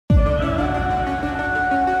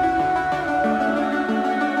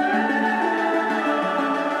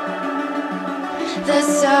The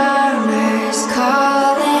summer's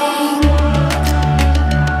calling.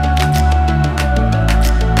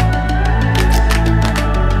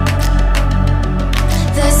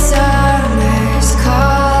 The summer's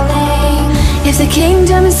calling. If the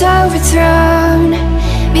kingdom is overthrown,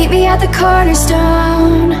 meet me at the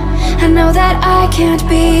cornerstone. I know that I can't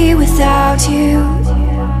be without you.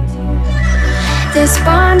 This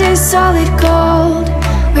bond is solid gold.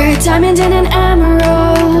 We're a diamond and an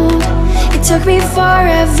emerald. It took me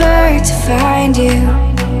forever to find you.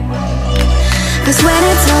 'Cause when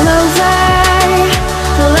it's all over,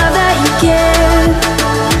 the love that you give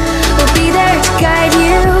will be there to guide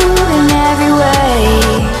you in every way.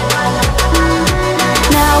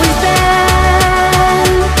 Now we've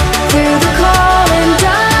been through the cold and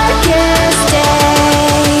darkest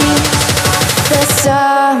days. The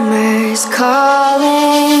summer's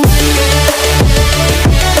calling.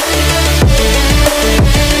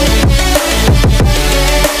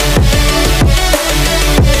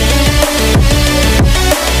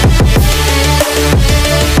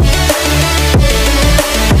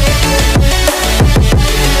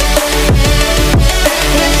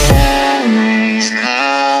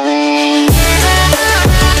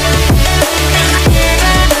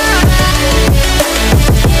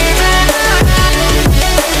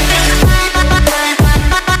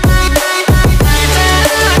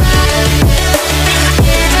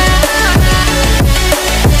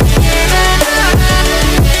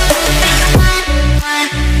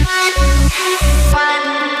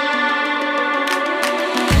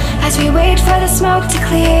 As we wait for the smoke to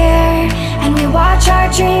clear and we watch our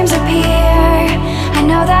dreams appear, I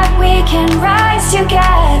know that we can rise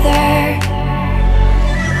together.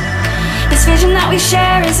 This vision that we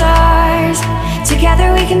share is ours.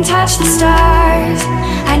 Together we can touch the stars.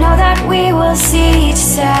 I know that we will see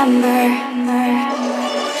December.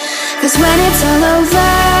 'Cause when it's all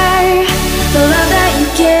over, the love that you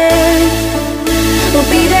give will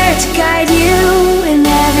be there to guide you in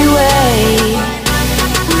every way.